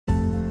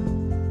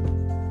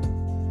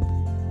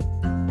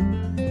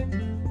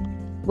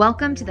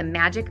Welcome to the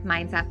Magic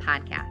Mindset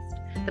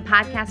Podcast, the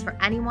podcast for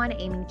anyone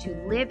aiming to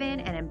live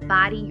in and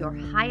embody your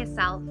highest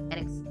self and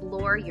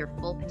explore your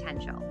full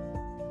potential.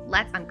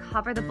 Let's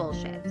uncover the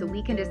bullshit so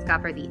we can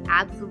discover the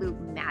absolute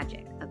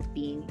magic of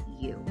being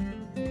you.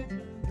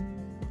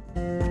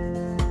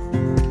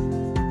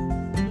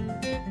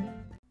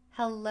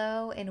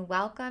 Hello and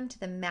welcome to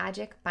the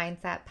Magic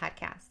Mindset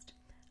Podcast.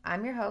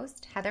 I'm your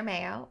host, Heather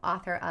Mayo,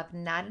 author of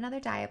Not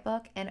Another Diet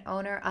Book and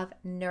owner of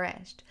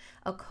Nourished,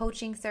 a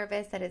coaching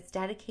service that is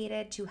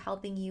dedicated to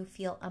helping you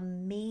feel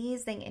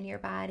amazing in your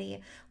body,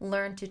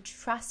 learn to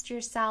trust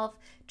yourself,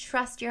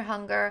 trust your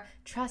hunger,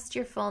 trust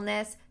your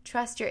fullness,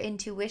 trust your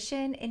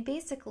intuition, and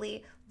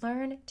basically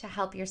learn to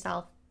help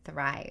yourself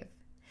thrive.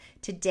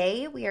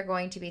 Today, we are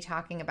going to be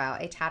talking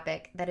about a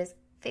topic that is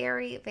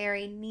very,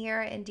 very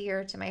near and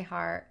dear to my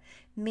heart,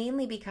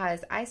 mainly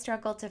because I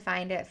struggled to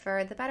find it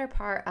for the better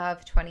part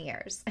of 20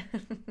 years.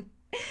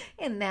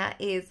 And that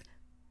is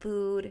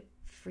food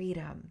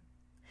freedom.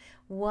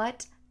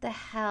 What the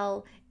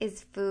hell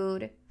is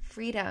food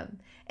freedom?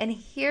 And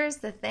here's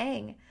the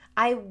thing.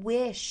 I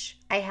wish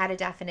I had a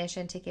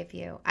definition to give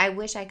you. I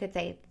wish I could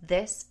say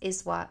this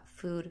is what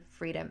food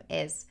freedom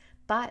is,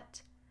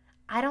 but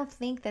I don't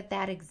think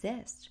that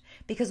exists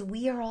because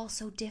we are all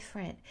so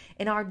different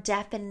and our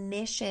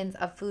definitions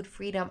of food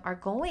freedom are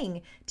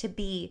going to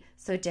be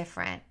so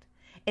different.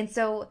 And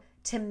so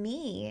to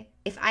me,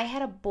 if I had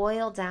to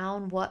boil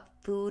down what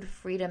food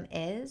freedom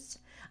is,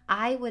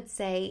 I would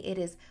say it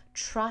is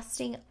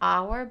trusting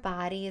our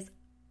body's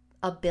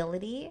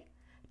ability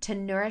to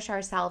nourish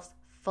ourselves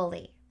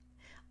fully,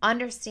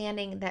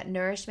 understanding that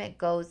nourishment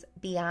goes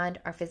beyond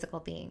our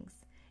physical beings.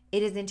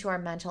 It is into our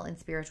mental and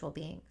spiritual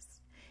beings.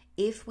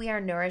 If we are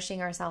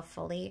nourishing ourselves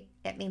fully,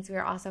 it means we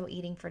are also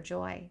eating for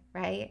joy,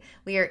 right?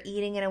 We are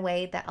eating in a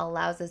way that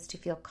allows us to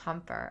feel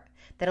comfort,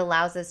 that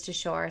allows us to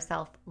show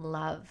ourselves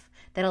love,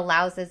 that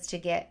allows us to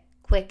get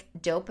quick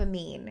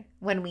dopamine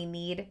when we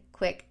need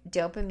quick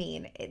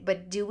dopamine,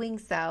 but doing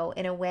so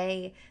in a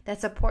way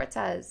that supports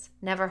us,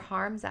 never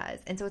harms us.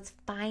 And so it's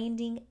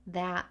finding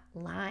that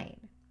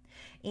line.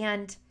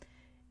 And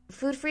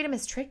food freedom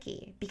is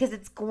tricky because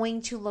it's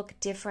going to look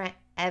different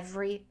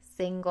every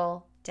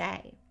single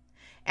day.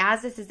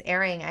 As this is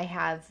airing, I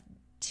have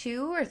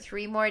 2 or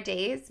 3 more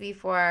days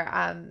before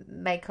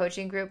my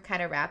coaching group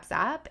kind of wraps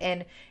up.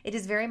 And it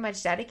is very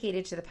much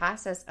dedicated to the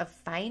process of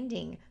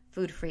finding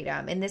food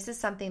freedom. And this is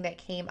something that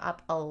came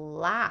up a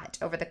lot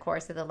over the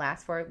course of the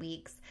last 4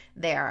 weeks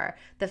there.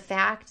 The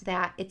fact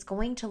that it's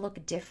going to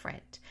look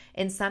different.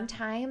 And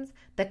sometimes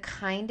the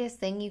kindest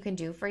thing you can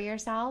do for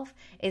yourself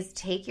is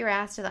take your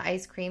ass to the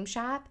ice cream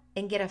shop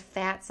and get a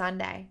fat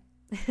sundae.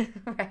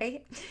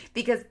 Right?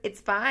 Because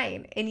it's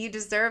fine and you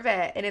deserve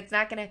it and it's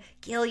not going to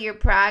kill your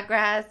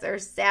progress or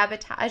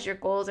sabotage your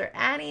goals or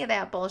any of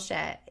that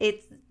bullshit.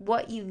 It's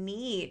what you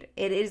need.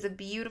 It is a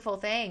beautiful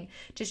thing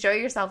to show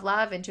yourself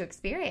love and to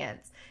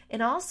experience.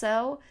 And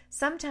also,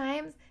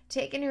 sometimes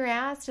taking your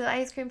ass to the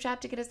ice cream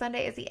shop to get a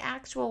sundae is the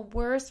actual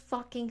worst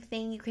fucking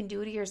thing you can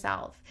do to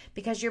yourself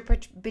because you're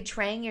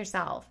betraying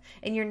yourself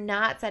and you're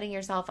not setting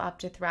yourself up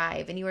to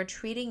thrive and you are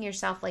treating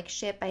yourself like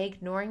shit by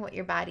ignoring what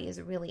your body is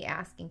really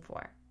asking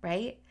for,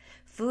 right?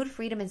 Food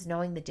freedom is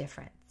knowing the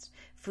difference.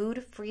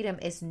 Food freedom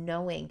is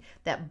knowing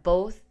that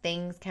both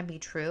things can be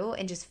true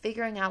and just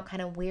figuring out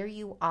kind of where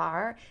you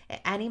are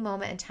at any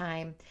moment in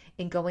time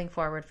and going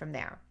forward from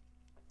there.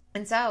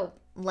 And so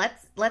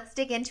let's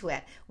dig into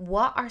it.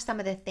 What are some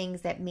of the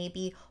things that may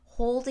be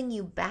holding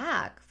you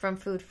back from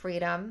food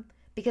freedom?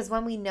 Because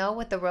when we know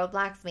what the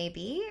roadblocks may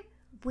be,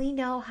 we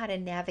know how to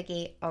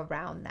navigate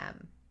around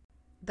them.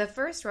 The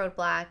first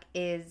roadblock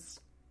is,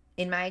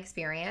 in my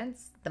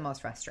experience, the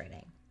most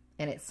frustrating.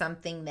 And it's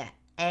something that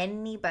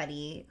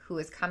anybody who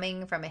is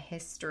coming from a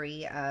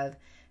history of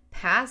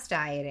past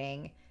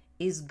dieting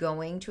is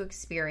going to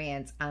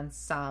experience on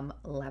some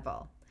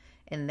level.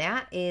 And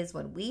that is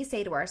when we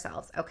say to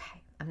ourselves,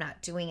 okay, I'm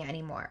not doing it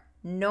anymore.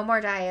 No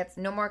more diets,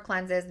 no more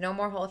cleanses, no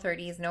more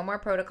Whole30s, no more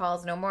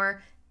protocols, no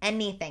more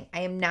anything.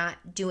 I am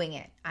not doing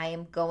it. I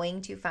am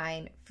going to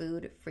find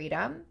food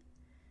freedom.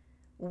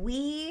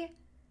 We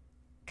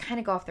kind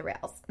of go off the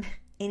rails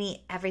and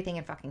eat everything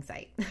in fucking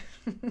sight.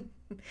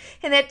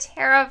 And that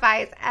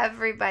terrifies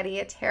everybody.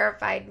 It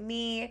terrified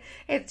me.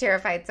 It's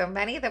terrified so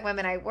many of the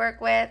women I work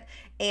with.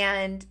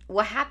 And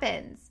what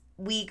happens?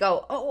 We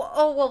go,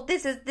 well,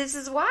 this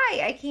is why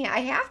I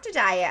have to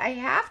diet. I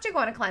have to go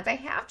on a cleanse. I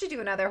have to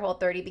do another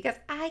Whole30 because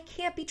I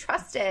can't be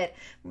trusted.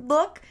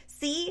 Look,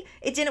 see,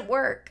 it didn't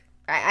work.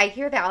 I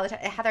hear that all the time.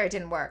 Heather, it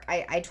didn't work.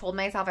 I told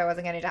myself I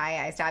wasn't going to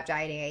diet. I stopped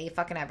dieting. I ate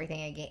fucking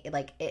everything.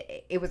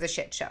 It was a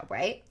shit show,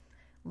 right?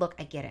 Look,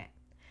 I get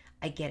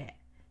it.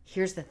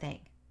 Here's the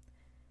thing.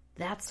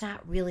 That's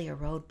not really a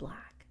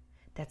roadblock.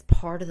 That's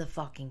part of the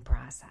fucking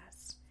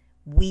process.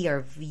 We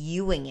are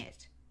viewing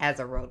it as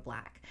a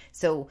roadblock.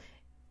 So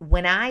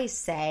when I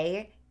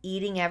say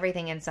eating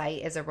everything in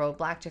sight is a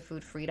roadblock to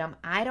food freedom,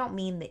 I don't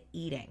mean the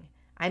eating.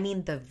 I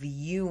mean the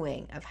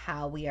viewing of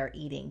how we are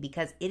eating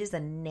because it is a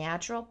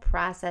natural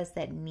process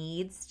that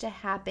needs to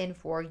happen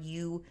for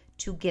you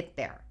to get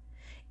there.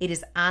 It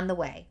is on the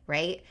way,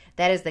 right?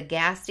 That is the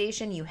gas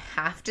station you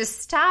have to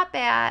stop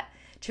at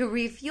to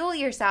refuel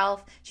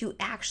yourself to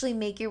actually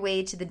make your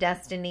way to the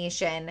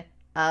destination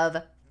of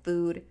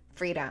food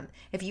freedom.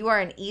 If you are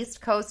an East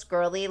Coast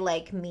girly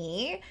like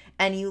me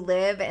and you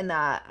live in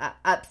the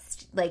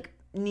like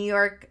New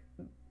York,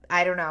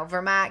 I don't know,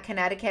 Vermont,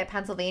 Connecticut,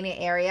 Pennsylvania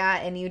area,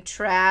 and you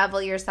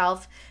travel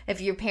yourself,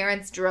 if your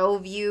parents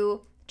drove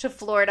you to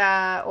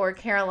Florida or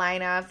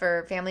Carolina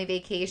for family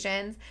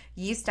vacations,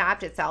 you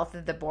stopped at south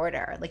of the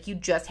border. Like you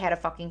just had a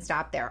fucking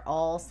stop there.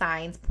 All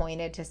signs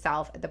pointed to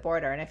south at the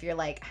border. And if you're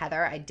like,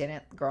 Heather, I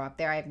didn't grow up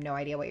there, I have no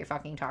idea what you're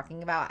fucking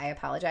talking about, I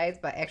apologize,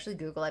 but actually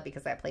Google it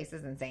because that place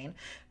is insane.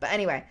 But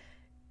anyway,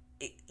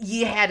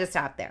 you had to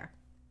stop there.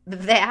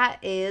 That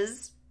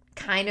is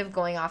kind of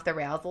going off the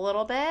rails a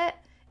little bit,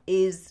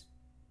 is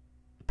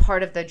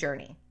part of the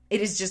journey. It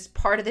is just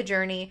part of the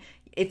journey.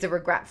 It's a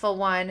regretful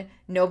one.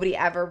 Nobody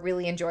ever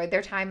really enjoyed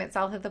their time at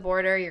south of the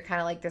border. You're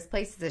kind of like, this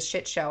place is a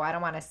shit show. I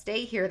don't want to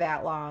stay here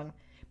that long.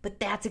 But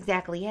that's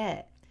exactly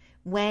it.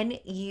 When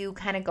you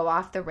kind of go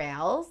off the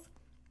rails,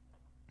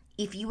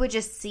 if you would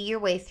just see your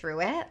way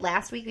through it.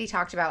 Last week we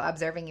talked about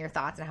observing your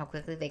thoughts and how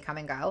quickly they come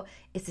and go.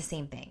 It's the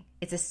same thing.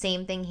 It's the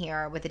same thing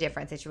here with a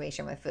different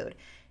situation with food.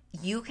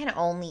 You can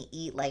only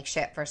eat like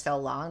shit for so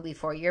long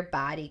before your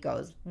body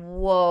goes,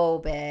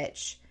 whoa,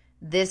 bitch,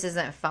 this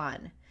isn't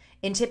fun.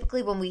 And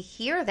typically when we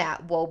hear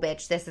that, whoa,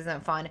 bitch, this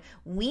isn't fun,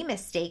 we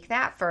mistake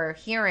that for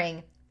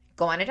hearing,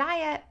 go on a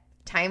diet,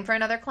 time for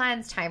another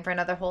cleanse, time for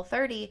another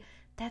Whole30.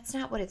 That's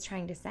not what it's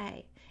trying to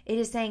say. It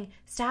is saying,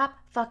 stop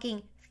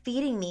fucking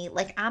feeding me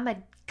like I'm a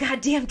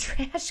goddamn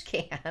trash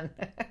can.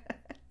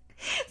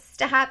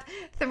 Stop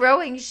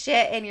throwing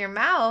shit in your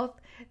mouth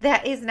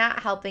that is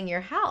not helping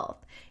your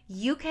health.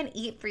 You can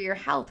eat for your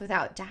health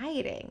without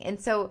dieting. And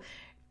so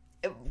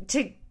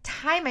to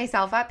tie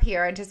myself up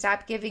here and to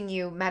stop giving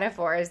you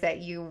metaphors that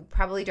you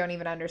probably don't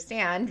even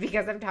understand,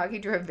 because I'm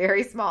talking to a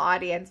very small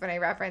audience when I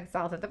reference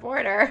south of the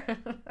border.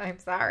 I'm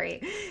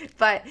sorry.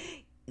 But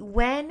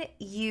when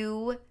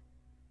you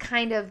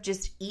kind of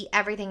just eat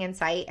everything in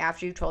sight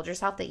after you told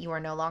yourself that you are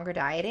no longer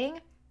dieting,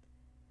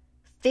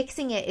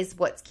 fixing it is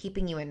what's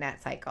keeping you in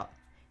that cycle.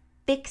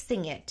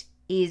 Fixing it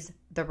is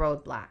the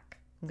roadblock.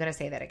 I'm going to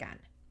say that again.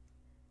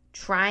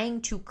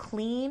 Trying to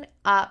clean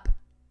up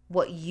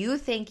what you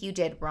think you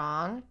did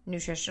wrong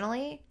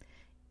nutritionally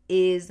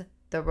is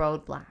the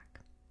roadblock.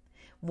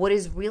 What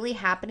is really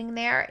happening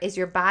there is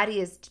your body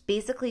is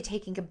basically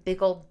taking a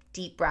big old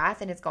deep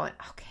breath and it's going,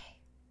 okay,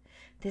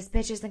 this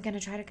bitch isn't going to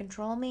try to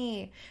control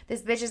me.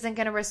 This bitch isn't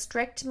going to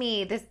restrict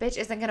me. This bitch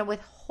isn't going to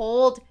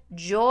withhold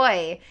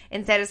joy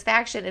and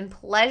satisfaction and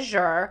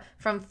pleasure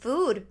from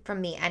food from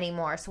me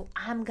anymore. So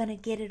I'm going to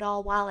get it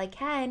all while I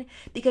can,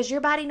 because your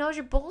body knows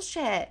you're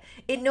bullshit.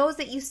 It knows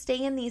that you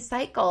stay in these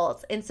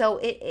cycles. And so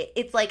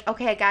it's like,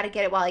 okay, I got to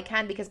get it while I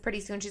can, because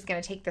pretty soon she's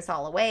going to take this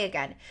all away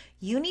again.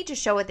 You need to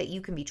show it that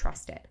you can be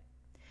trusted.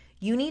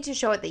 You need to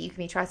show it that you can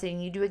be trusted,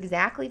 and you do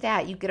exactly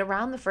that. You get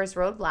around the first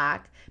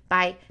roadblock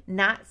by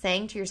not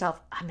saying to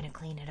yourself, I'm going to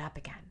clean it up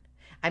again.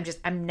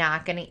 I'm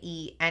not going to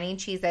eat any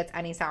Cheez-Its,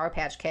 any Sour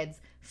Patch Kids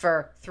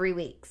for 3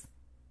 weeks.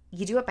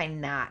 You do it by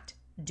not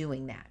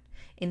doing that.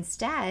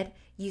 Instead,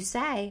 you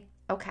say,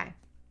 okay,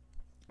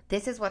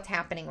 this is what's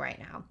happening right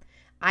now.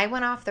 I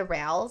went off the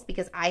rails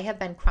because I have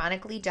been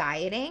chronically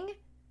dieting,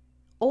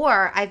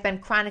 or I've been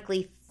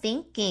chronically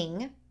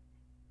thinking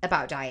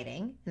about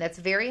dieting. And that's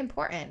very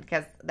important,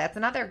 because that's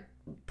another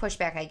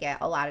pushback I get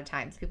a lot of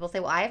times. People say,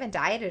 well, I haven't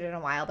dieted in a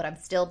while, but I'm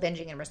still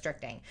binging and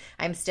restricting.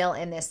 I'm still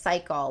in this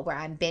cycle where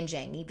I'm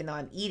binging even though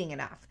I'm eating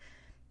enough.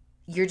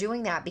 You're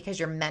doing that because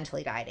you're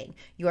mentally dieting.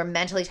 You are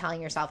mentally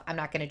telling yourself, I'm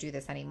not going to do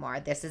this anymore.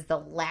 This is the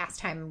last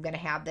time I'm going to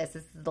have this.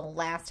 This is the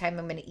last time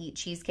I'm going to eat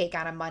cheesecake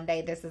on a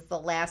Monday. This is the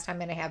last time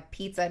I'm going to have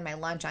pizza in my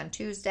lunch on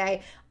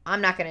Tuesday.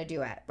 I'm not going to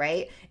do it,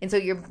 right? And so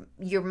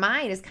your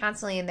mind is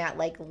constantly in that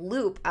like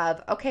loop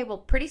of, okay, well,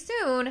 pretty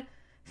soon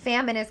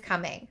famine is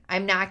coming.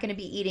 I'm not going to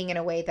be eating in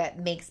a way that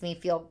makes me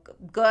feel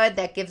good,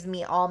 that gives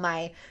me all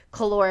my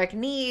caloric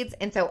needs,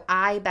 and so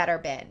I better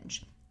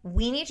binge.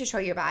 We need to show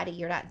your body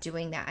you're not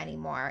doing that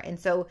anymore. And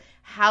so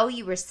how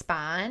you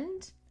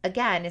respond,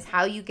 again, is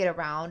how you get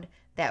around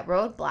that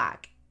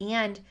roadblock.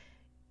 And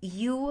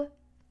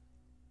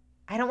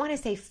I don't want to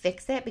say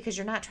fix it, because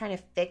you're not trying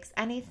to fix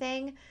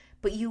anything,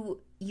 but you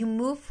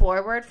move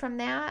forward from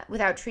that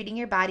without treating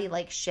your body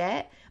like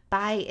shit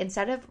by,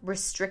 instead of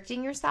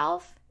restricting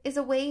yourself, is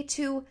a way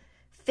to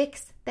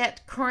fix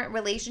that current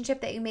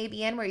relationship that you may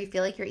be in where you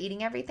feel like you're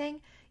eating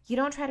everything. You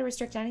don't try to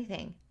restrict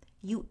anything.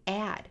 You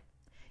add.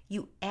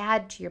 You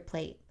add to your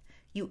plate.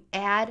 You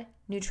add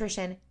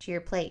nutrition to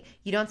your plate.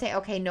 You don't say,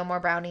 okay, no more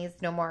brownies,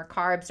 no more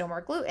carbs, no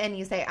more gluten.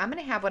 You say, I'm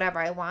going to have whatever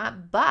I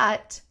want,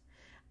 but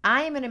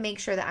I am going to make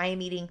sure that I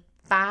am eating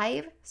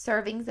 5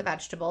 servings of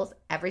vegetables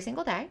every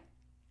single day.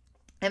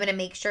 I'm going to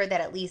make sure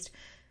that at least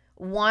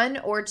 1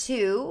 or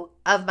 2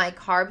 of my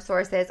carb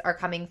sources are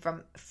coming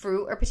from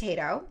fruit or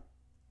potato.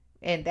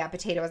 And that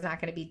potato is not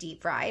going to be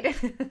deep fried.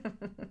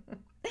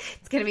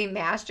 It's going to be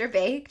mashed or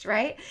baked,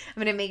 right? I'm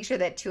going to make sure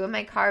that 2 of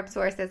my carb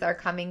sources are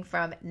coming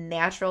from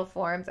natural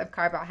forms of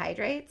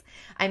carbohydrates.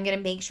 I'm going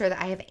to make sure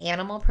that I have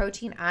animal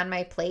protein on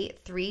my plate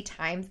 3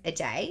 times a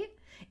day.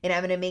 And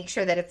I'm going to make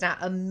sure that it's not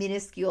a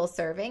minuscule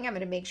serving. I'm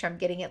going to make sure I'm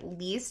getting at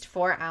least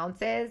 4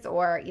 ounces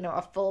or,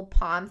 a full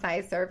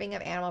palm-sized serving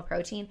of animal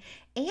protein.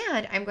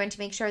 And I'm going to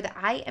make sure that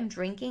I am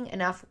drinking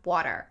enough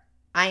water.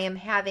 I am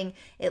having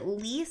at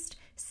least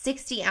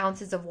 60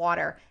 ounces of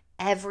water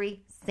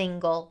every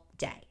single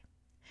day.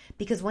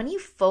 Because when you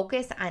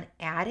focus on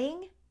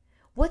adding,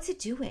 what's it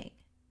doing?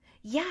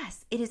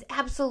 Yes, it is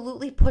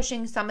absolutely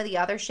pushing some of the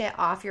other shit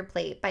off your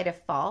plate by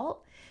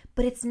default,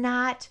 but it's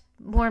not,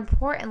 more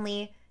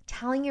importantly,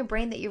 telling your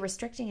brain that you're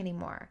restricting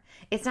anymore.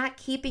 It's not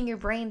keeping your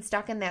brain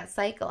stuck in that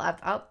cycle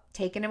of,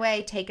 taken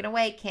away,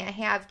 can't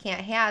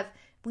have.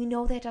 We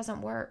know that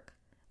doesn't work.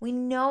 We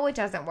know it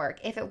doesn't work.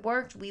 If it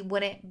worked, we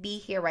wouldn't be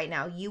here right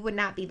now. You would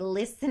not be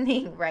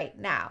listening right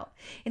now.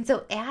 And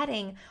so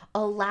adding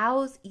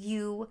allows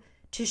you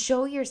to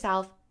show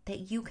yourself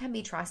that you can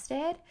be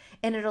trusted,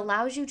 and it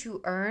allows you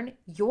to earn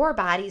your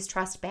body's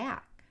trust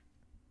back.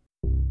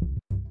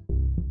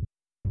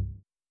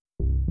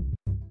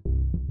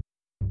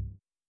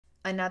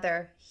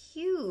 Another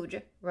huge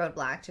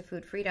roadblock to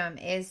food freedom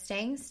is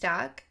staying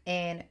stuck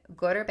in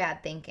good or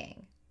bad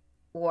thinking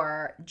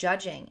or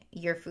judging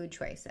your food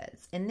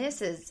choices. And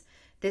this is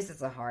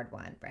a hard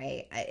one,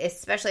 right?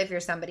 Especially if you're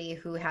somebody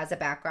who has a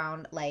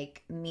background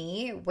like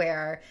me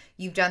where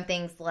you've done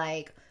things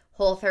like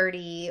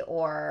Whole30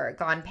 or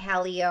gone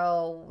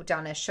paleo,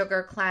 done a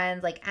sugar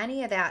cleanse, like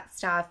any of that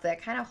stuff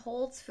that kind of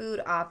holds food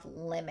off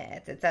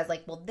limits. It says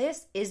like, well,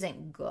 this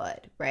isn't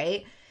good,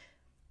 right?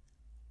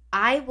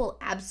 I will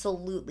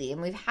absolutely,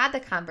 and we've had the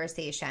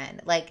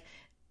conversation, like,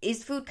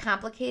 is food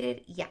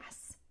complicated?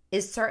 Yes.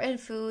 Is certain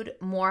food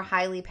more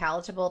highly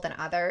palatable than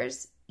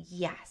others?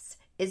 Yes.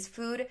 Is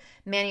food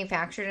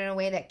manufactured in a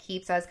way that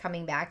keeps us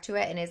coming back to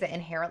it, and is it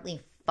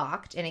inherently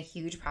fucked and a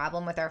huge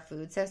problem with our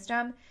food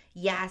system?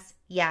 Yes,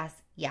 yes,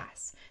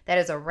 yes. That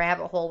is a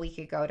rabbit hole we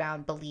could go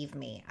down, believe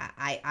me.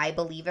 I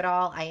believe it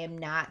all. I am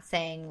not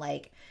saying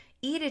like,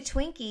 eat a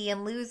Twinkie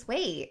and lose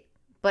weight.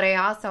 But I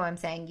also am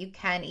saying you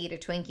can eat a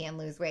Twinkie and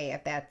lose weight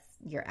if that's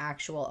your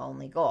actual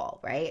only goal,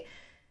 right?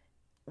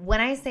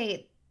 When I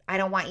say I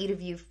don't want you to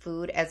view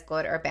food as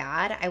good or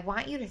bad, I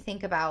want you to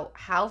think about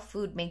how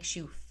food makes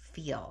you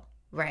feel,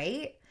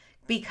 right?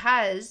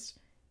 Because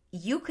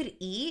you could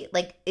eat,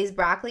 like, is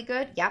broccoli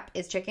good? Yep.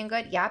 Is chicken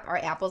good? Yep. Are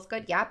apples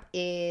good? Yep.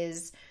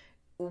 Is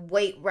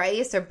white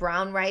rice or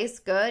brown rice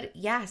good?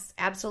 Yes,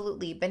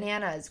 absolutely.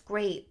 Bananas,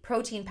 great.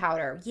 Protein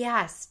powder,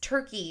 yes.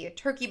 Turkey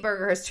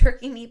burgers,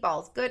 turkey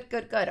meatballs,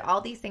 good. All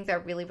these things are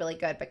really, really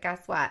good. But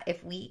guess what?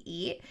 If we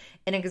eat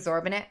an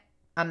exorbitant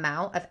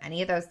amount of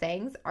any of those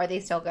things, are they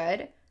still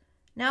good?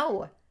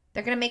 No.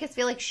 They're going to make us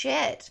feel like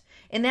shit.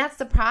 And that's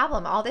the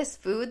problem. All this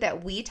food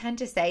that we tend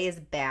to say is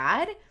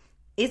bad,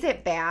 is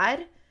it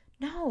bad?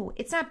 No,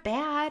 it's not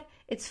bad.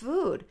 It's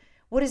food.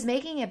 What is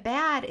making it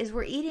bad is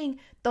we're eating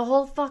the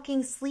whole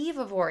fucking sleeve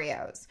of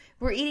Oreos.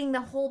 We're eating the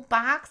whole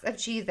box of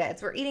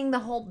Cheez-Its. We're eating the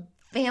whole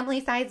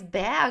family-sized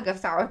bag of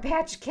Sour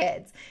Patch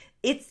Kids.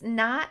 It's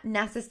not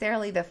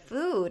necessarily the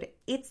food.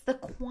 It's the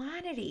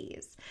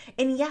quantities.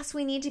 And yes,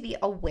 we need to be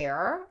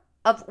aware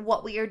of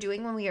what we are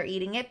doing when we are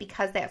eating it,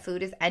 because that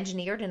food is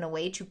engineered in a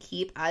way to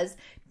keep us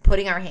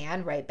putting our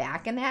hand right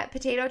back in that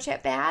potato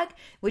chip bag,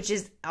 which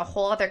is a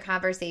whole other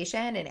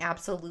conversation and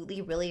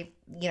absolutely really,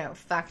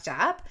 fucked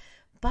up.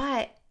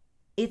 But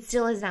it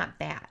still is not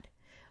bad.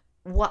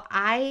 What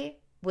I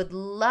would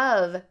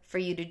love for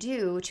you to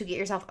do to get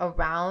yourself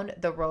around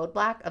the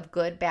roadblock of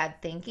good,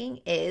 bad thinking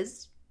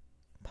is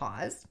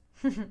pause,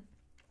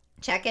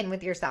 check in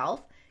with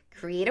yourself,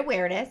 create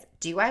awareness.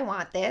 Do I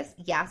want this?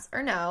 Yes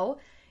or no?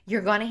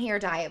 You're going to hear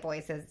diet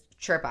voices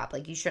chirp up.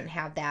 Like, you shouldn't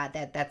have that.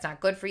 That's not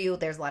good for you.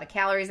 There's a lot of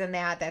calories in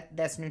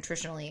that's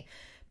nutritionally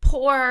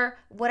poor,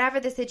 whatever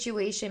the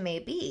situation may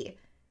be.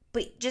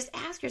 But just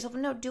ask yourself,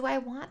 no, do I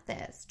want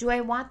this? Do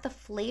I want the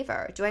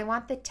flavor? Do I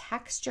want the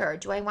texture?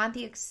 Do I want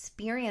the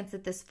experience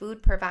that this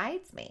food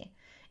provides me?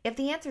 If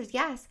the answer is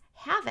yes,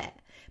 have it.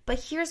 But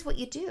here's what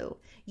you do.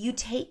 You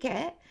take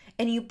it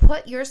and you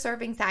put your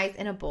serving size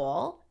in a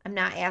bowl. I'm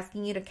not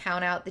asking you to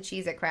count out the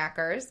Cheez-It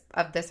crackers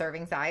of the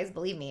serving size.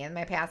 Believe me, in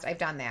my past, I've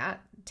done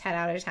that. 10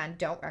 out of 10,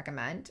 don't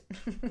recommend.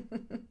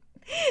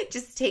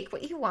 Just take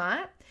what you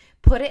want,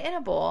 put it in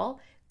a bowl,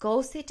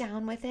 go sit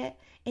down with it,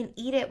 and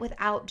eat it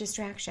without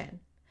distraction.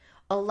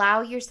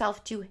 Allow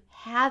yourself to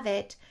have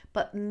it,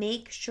 but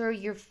make sure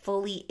you're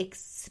fully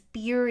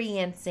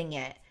experiencing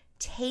it.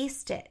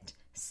 Taste it.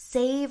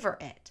 Savor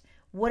it.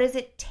 What does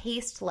it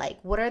taste like?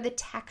 What are the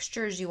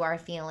textures you are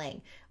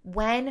feeling?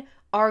 When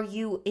are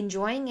you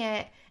enjoying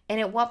it? And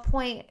at what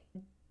point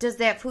does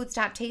that food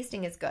stop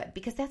tasting as good?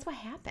 Because that's what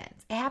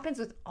happens. It happens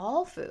with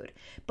all food.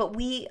 But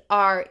we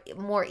are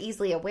more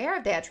easily aware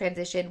of that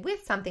transition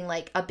with something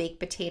like a baked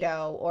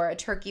potato or a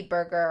turkey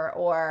burger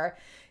or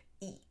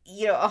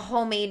a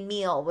homemade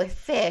meal with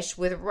fish,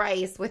 with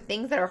rice, with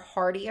things that are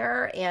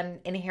heartier and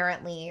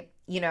inherently,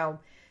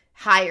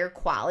 higher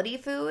quality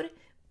food,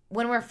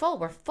 when we're full,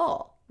 we're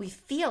full. We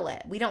feel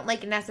it. We don't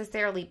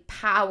necessarily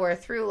power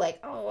through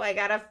oh, I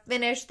gotta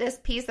finish this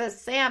piece of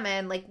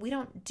salmon. We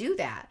don't do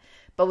that.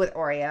 But with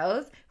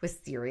Oreos,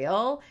 with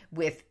cereal,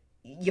 with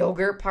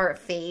yogurt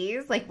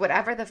parfaits,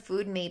 whatever the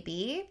food may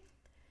be,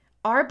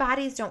 our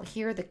bodies don't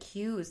hear the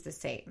cues the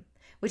same,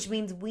 which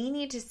means we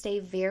need to stay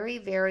very,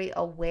 very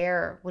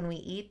aware when we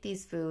eat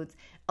these foods,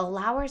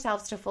 allow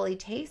ourselves to fully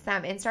taste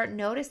them, and start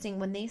noticing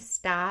when they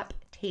stop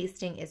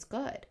tasting as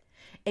good.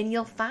 And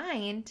you'll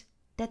find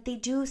that they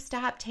do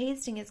stop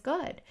tasting as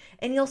good,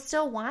 and you'll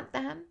still want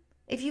them.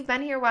 If you've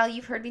been here a while,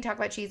 you've heard me talk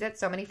about Cheez-Its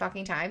so many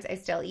fucking times. I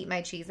still eat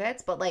my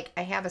Cheez-Its, but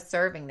I have a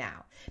serving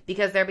now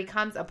because there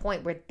becomes a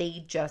point where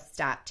they just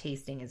stop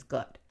tasting as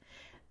good.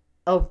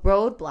 A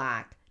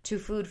roadblock to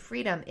food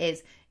freedom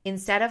is,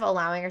 instead of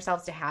allowing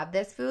ourselves to have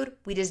this food,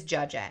 we just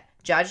judge it.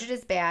 Judge it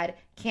as bad,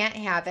 can't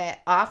have it,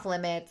 off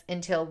limits,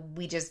 until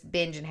we just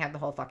binge and have the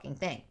whole fucking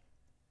thing.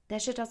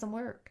 That shit doesn't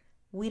work.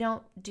 We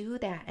don't do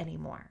that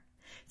anymore.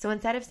 So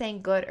instead of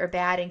saying good or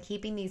bad and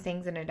keeping these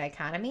things in a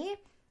dichotomy,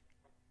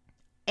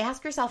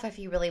 ask yourself if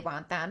you really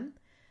want them.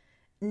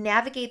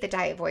 Navigate the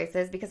diet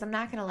voices, because I'm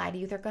not going to lie to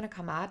you, they're going to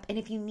come up. And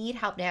if you need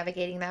help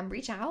navigating them,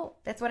 reach out.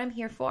 That's what I'm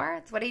here for.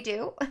 It's what I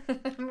do.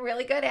 I'm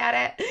really good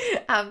at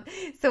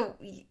it. So,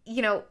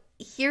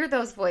 hear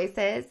those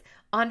voices,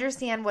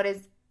 understand what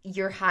is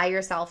your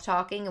higher self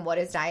talking and what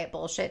is diet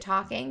bullshit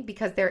talking,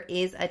 because there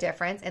is a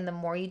difference. And the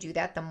more you do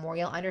that, the more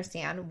you'll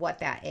understand what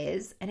that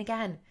is. And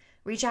again,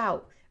 reach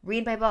out,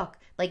 read my book.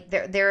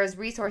 There is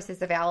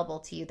resources available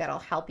to you that'll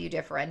help you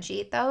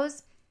differentiate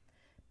those.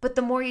 But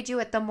the more you do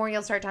it, the more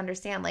you'll start to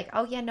understand,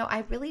 oh yeah, no,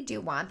 I really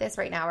do want this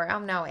right now. Or, oh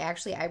no,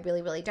 actually, I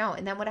really, really don't.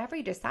 And then whatever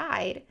you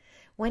decide,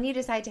 when you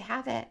decide to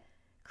have it,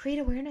 create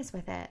awareness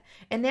with it.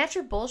 And that's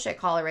your bullshit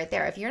caller right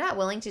there. If you're not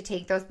willing to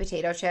take those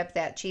potato chips,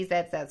 that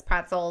Cheez-Its, those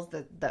pretzels,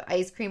 the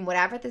ice cream,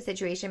 whatever the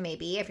situation may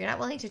be, if you're not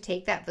willing to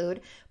take that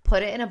food,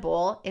 put it in a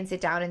bowl and sit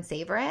down and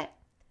savor it,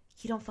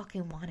 you don't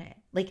fucking want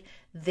it.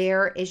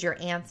 There is your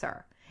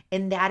answer.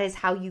 And that is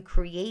how you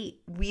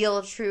create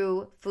real,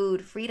 true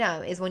food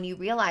freedom, is when you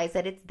realize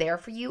that it's there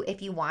for you.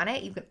 If you want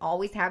it, you can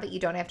always have it. You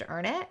don't have to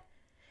earn it.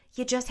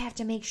 You just have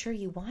to make sure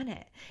you want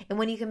it. And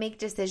when you can make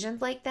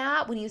decisions like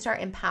that, when you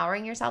start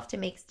empowering yourself to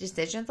make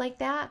decisions like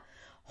that,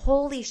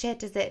 holy shit,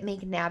 does it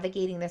make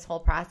navigating this whole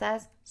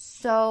process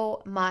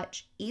so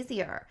much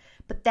easier.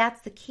 But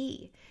that's the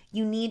key.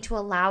 You need to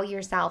allow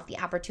yourself the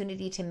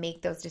opportunity to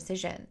make those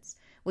decisions,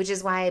 which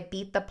is why I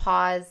beat the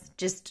pause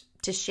just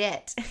to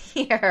shit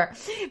here,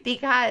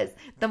 because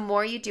the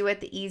more you do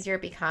it, the easier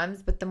it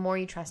becomes, but the more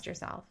you trust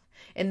yourself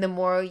and the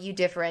more you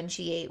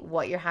differentiate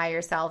what your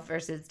higher self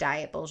versus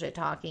diet bullshit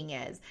talking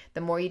is,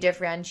 the more you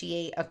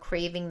differentiate a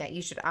craving that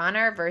you should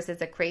honor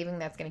versus a craving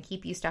that's going to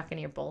keep you stuck in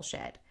your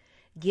bullshit.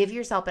 Give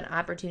yourself an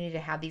opportunity to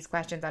have these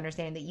questions,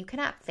 understanding that you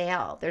cannot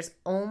fail. There's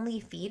only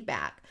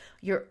feedback.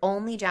 Your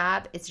only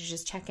job is to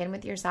just check in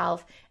with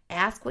yourself,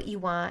 ask what you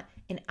want,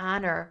 and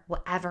honor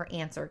whatever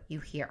answer you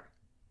hear.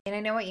 And I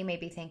know what you may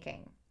be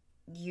thinking.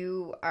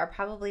 You are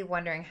probably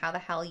wondering how the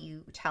hell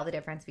you tell the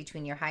difference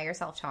between your higher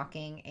self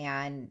talking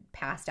and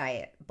past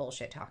diet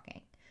bullshit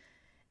talking.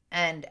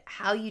 And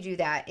how you do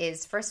that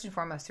is first and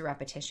foremost through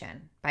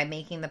repetition, by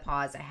making the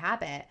pause a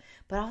habit,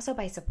 but also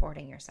by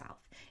supporting yourself.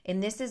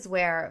 And this is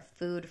where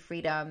food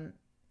freedom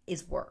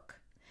is work.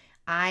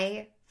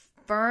 I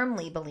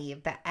firmly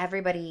believe that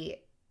everybody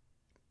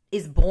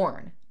is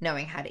born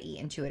knowing how to eat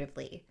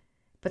intuitively.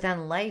 But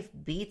then life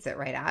beats it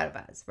right out of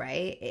us,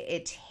 right?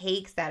 It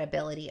takes that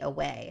ability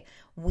away.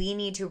 We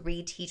need to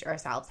reteach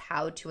ourselves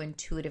how to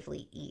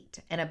intuitively eat.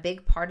 And a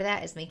big part of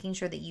that is making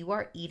sure that you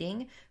are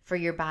eating for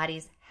your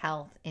body's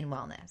health and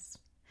wellness.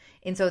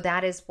 And so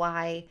that is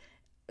why,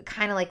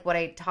 kind of like what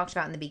I talked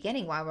about in the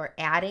beginning, while we're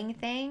adding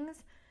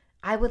things,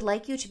 I would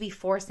like you to be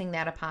forcing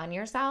that upon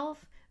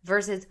yourself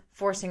versus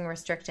forcing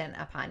restriction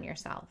upon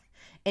yourself.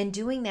 And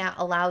doing that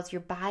allows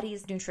your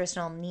body's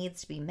nutritional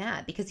needs to be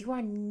met, because you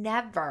are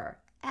never,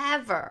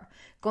 ever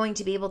going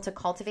to be able to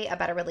cultivate a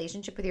better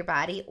relationship with your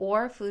body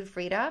or food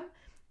freedom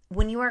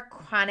when you are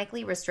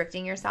chronically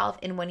restricting yourself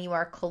and when you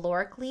are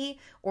calorically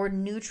or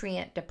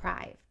nutrient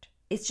deprived.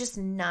 It's just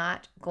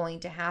not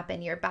going to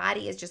happen. Your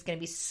body is just going to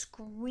be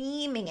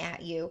screaming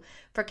at you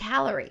for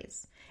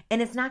calories.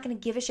 And it's not going to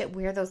give a shit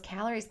where those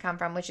calories come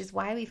from, which is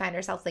why we find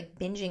ourselves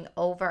binging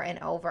over and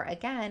over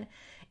again.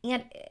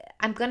 And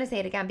I'm going to say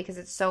it again because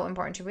it's so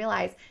important to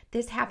realize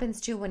this happens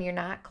too when you're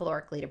not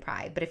calorically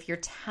deprived. But if you're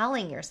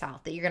telling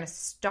yourself that you're going to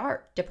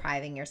start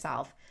depriving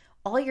yourself,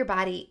 all your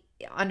body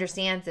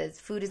understands is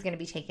food is going to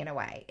be taken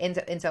away.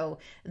 And so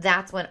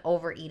that's when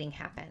overeating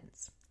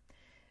happens.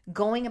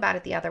 Going about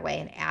it the other way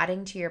and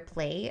adding to your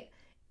plate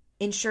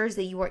ensures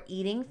that you are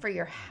eating for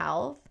your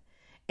health.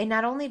 And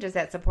not only does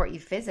that support you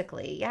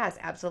physically, yes,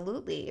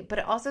 absolutely, but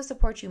it also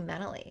supports you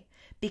mentally,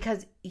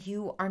 because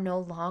you are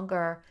no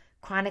longer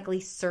chronically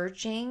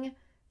searching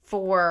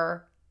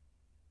for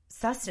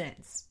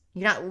sustenance.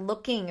 You're not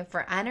looking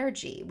for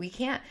energy.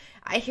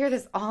 I hear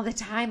this all the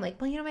time, like,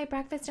 well, my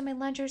breakfast and my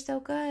lunch are so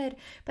good,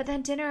 but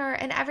then dinner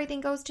and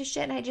everything goes to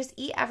shit and I just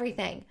eat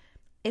everything.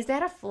 Is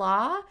that a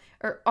flaw?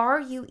 Or are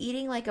you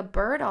eating like a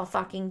bird all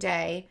fucking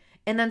day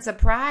and then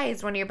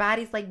surprised when your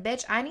body's like,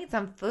 bitch, I need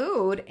some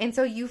food. And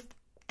so you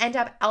end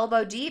up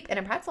elbow deep in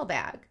a pretzel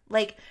bag.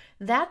 Like,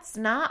 that's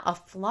not a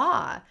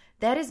flaw.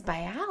 That is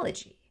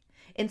biology.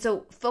 And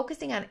so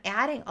focusing on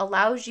adding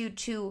allows you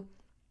to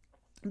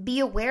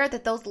be aware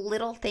that those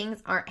little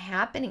things aren't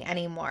happening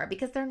anymore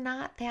because they're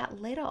not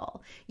that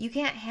little. You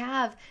can't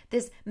have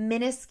this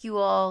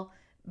minuscule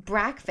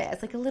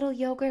breakfast, like a little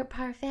yogurt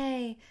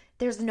parfait.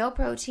 There's no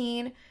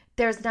protein.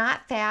 There's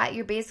not fat.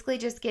 You're basically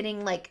just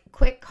getting like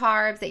quick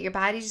carbs that your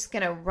body's just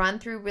going to run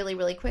through really,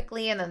 really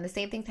quickly. And then the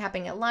same thing's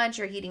happening at lunch.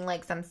 You're eating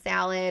like some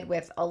salad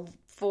with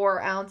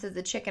 4 ounces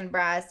of chicken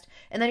breast.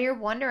 And then you're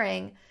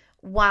wondering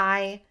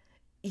why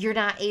you're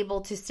not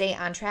able to stay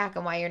on track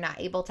and why you're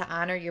not able to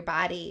honor your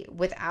body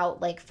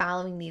without like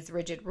following these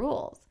rigid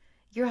rules.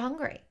 You're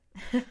hungry.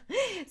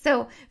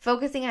 So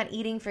focusing on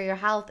eating for your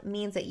health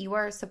means that you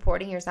are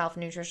supporting yourself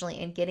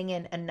nutritionally and getting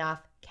in enough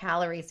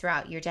calories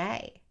throughout your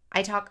day.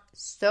 I talk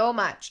so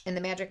much in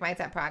the Magic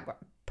Mindset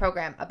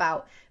program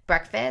about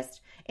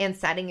breakfast and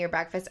setting your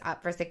breakfast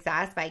up for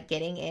success by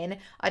getting in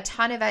a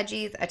ton of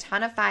veggies, a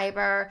ton of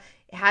fiber,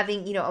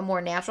 having, a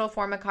more natural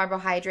form of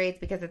carbohydrates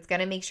because it's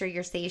going to make sure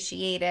you're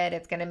satiated.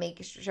 It's going to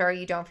make sure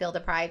you don't feel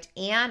deprived,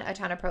 and a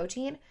ton of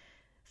protein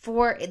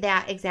for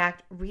that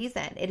exact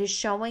reason. It is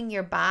showing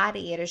your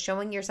body, it is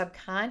showing your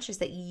subconscious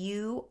that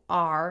you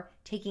are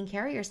taking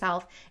care of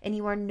yourself and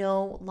you are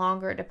no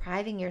longer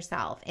depriving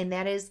yourself. And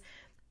that is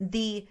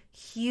the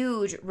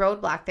huge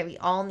roadblock that we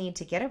all need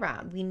to get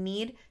around. We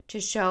need to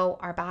show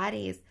our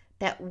bodies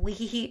that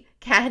we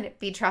can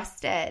be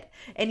trusted.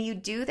 And you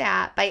do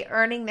that by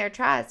earning their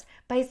trust,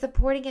 by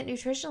supporting it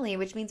nutritionally,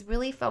 which means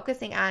really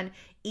focusing on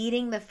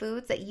eating the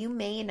foods that you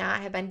may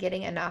not have been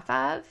getting enough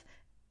of.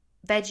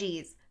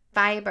 Veggies,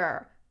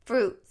 fiber,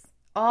 fruits,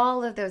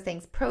 all of those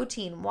things,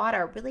 protein,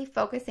 water, really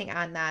focusing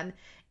on them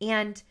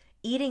and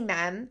eating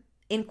them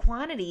in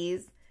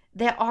quantities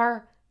that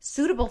are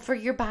suitable for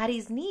your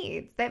body's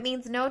needs. That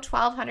means no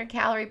 1,200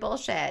 calorie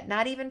bullshit,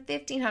 not even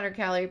 1,500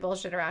 calorie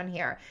bullshit around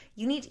here.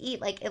 You need to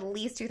eat like at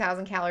least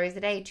 2,000 calories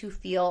a day to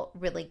feel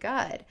really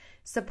good.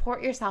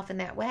 Support yourself in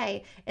that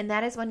way, and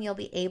that is when you'll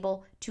be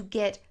able to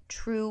get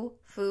true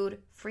food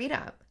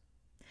freedom.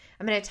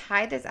 I'm going to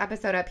tie this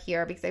episode up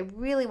here because I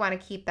really want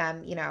to keep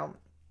them,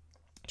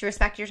 to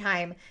respect your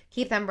time,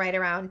 keep them right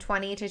around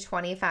 20 to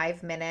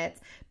 25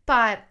 minutes.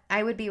 But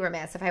I would be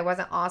remiss if I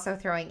wasn't also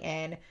throwing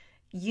in,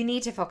 you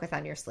need to focus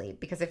on your sleep,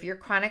 because if you're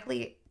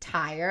chronically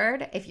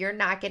tired, if you're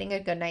not getting a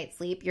good night's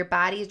sleep, your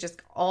body is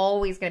just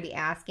always going to be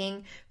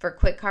asking for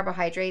quick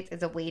carbohydrates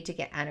as a way to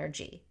get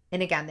energy.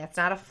 And again, that's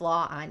not a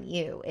flaw on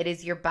you. It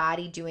is your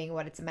body doing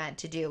what it's meant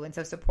to do. And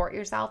so support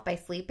yourself by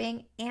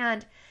sleeping.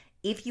 And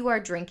if you are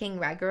drinking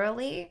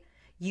regularly,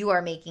 you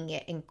are making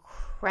it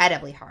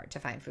incredibly hard to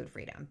find food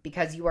freedom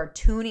because you are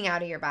tuning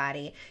out of your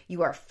body.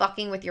 You are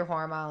fucking with your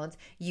hormones.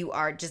 You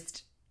are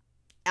just,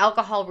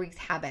 alcohol wreaks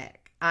havoc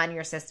on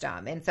your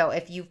system. And so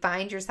if you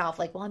find yourself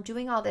like, well, I'm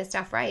doing all this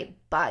stuff right,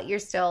 but you're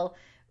still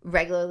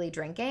regularly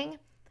drinking,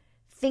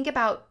 think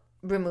about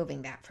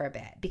removing that for a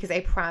bit, because I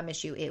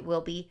promise you it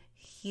will be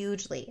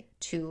hugely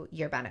to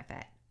your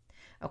benefit.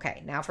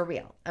 Okay, now for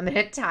real. I'm going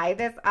to tie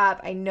this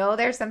up. I know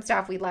there's some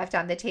stuff we left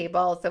on the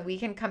table, so we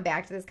can come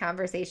back to this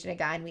conversation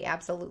again. We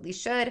absolutely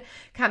should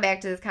come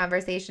back to this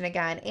conversation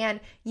again. And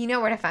you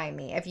know where to find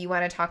me. If you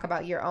want to talk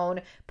about your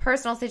own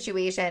personal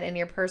situation and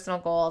your personal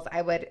goals,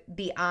 I would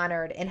be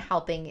honored in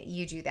helping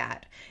you do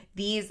that.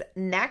 These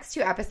next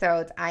 2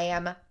 episodes, I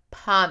am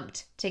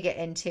pumped to get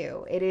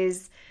into.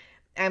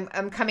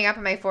 I'm coming up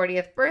on my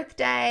 40th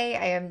birthday.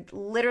 I am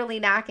literally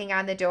knocking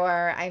on the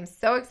door. I'm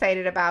so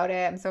excited about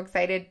it. I'm so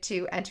excited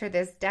to enter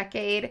this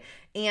decade.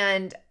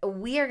 And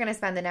we are going to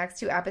spend the next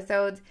 2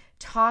 episodes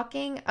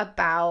talking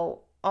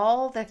about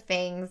all the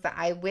things that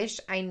I wish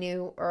I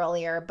knew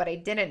earlier, but I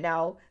didn't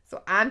know.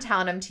 So I'm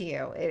telling them to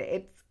you.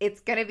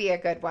 It's going to be a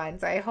good one.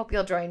 So I hope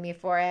you'll join me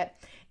for it.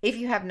 If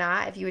you have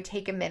not, if you would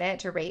take a minute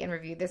to rate and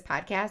review this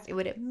podcast, it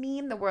would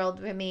mean the world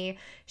to me.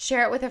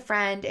 Share it with a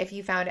friend if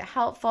you found it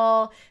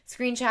helpful.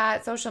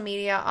 Screenshot, social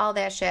media, all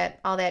that shit,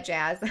 all that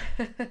jazz.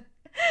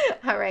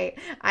 All right,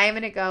 I am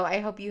going to go. I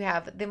hope you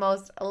have the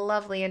most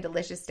lovely and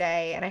delicious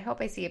day, and I hope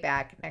I see you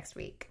back next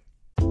week.